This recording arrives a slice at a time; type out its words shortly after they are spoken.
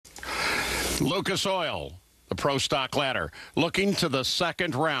Lucas Oil, the Pro Stock Ladder, looking to the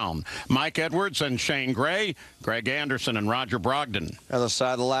second round. Mike Edwards and Shane Gray, Greg Anderson and Roger Brogdon. Other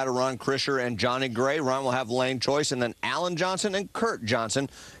side of the ladder, Ron Krischer and Johnny Gray. Ron will have lane choice, and then Alan Johnson and Kurt Johnson.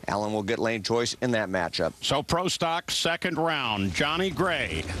 Alan will get lane choice in that matchup. So Pro Stock second round, Johnny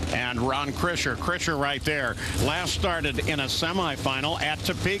Gray and Ron Krischer. Krischer right there. Last started in a semifinal at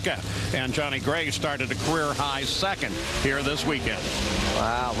Topeka, and Johnny Gray started a career-high second here this weekend.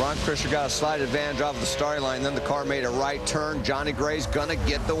 Wow, Ron Krischer got a slight advantage off the starting line. Then the car made a right turn. Johnny Gray's going to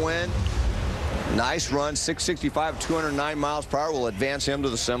get the win. Nice run, 665, 209 miles per hour will advance him to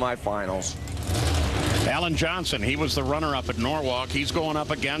the semifinals. Alan Johnson, he was the runner-up at Norwalk. He's going up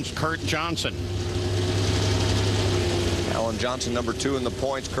against Kurt Johnson. Alan Johnson, number 2 in the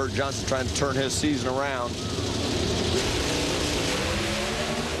points. Kurt Johnson trying to turn his season around.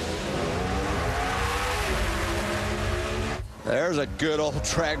 There's a good old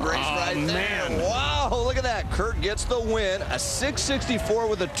track race right there. Wow, look at that. Kurt gets the win. A 664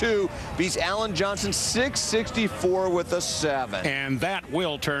 with a 2 beats Alan Johnson 664 with a 7. And that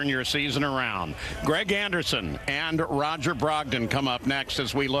will turn your season around. Greg Anderson and Roger Brogdon come up next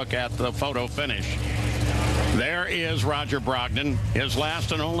as we look at the photo finish. There is Roger Brogdon. His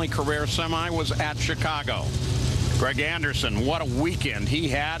last and only career semi was at Chicago. Greg Anderson, what a weekend he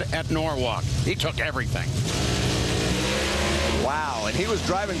had at Norwalk. He took everything. Wow, and he was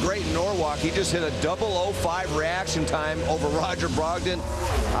driving great in Norwalk. He just hit a 0:05 reaction time over Roger Brogdon.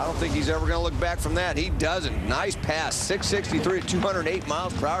 I don't think he's ever going to look back from that. He doesn't. Nice pass, 663 at 208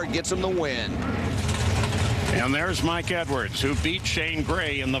 miles per hour, gets him the win. And there's Mike Edwards, who beat Shane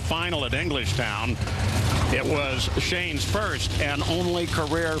Gray in the final at Englishtown. It was Shane's first and only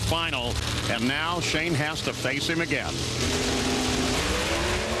career final, and now Shane has to face him again.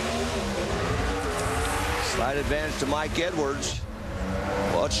 Slight advantage to Mike Edwards.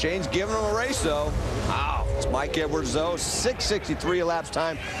 Well, Shane's giving him a race, though. Wow. It's Mike Edwards, though. 663 elapsed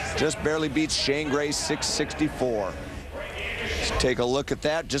time. Just barely beats Shane Gray's 664. Let's take a look at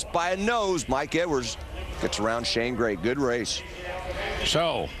that. Just by a nose, Mike Edwards gets around Shane Gray. Good race.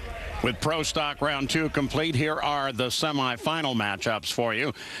 So, with Pro Stock Round 2 complete, here are the semifinal matchups for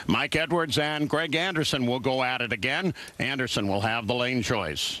you. Mike Edwards and Greg Anderson will go at it again. Anderson will have the lane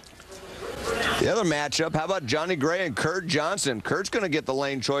choice. The other matchup, how about Johnny Gray and Kurt Johnson? Kurt's going to get the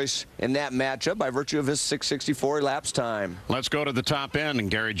lane choice in that matchup by virtue of his 664 elapsed time. Let's go to the top end and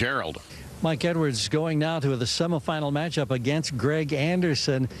Gary Gerald. Mike Edwards going now to the semifinal matchup against Greg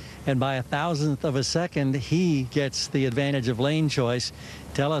Anderson, and by a thousandth of a second, he gets the advantage of lane choice.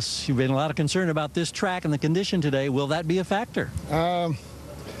 Tell us, you've been a lot of concern about this track and the condition today. Will that be a factor?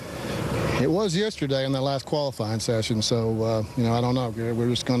 It was yesterday in that last qualifying session, so, you know, I don't know. We're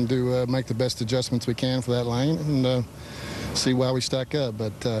just going to make the best adjustments we can for that lane and see why we stack up.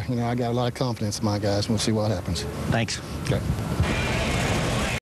 But, you know, I got a lot of confidence in my guys, and we'll see what happens. Thanks. Okay.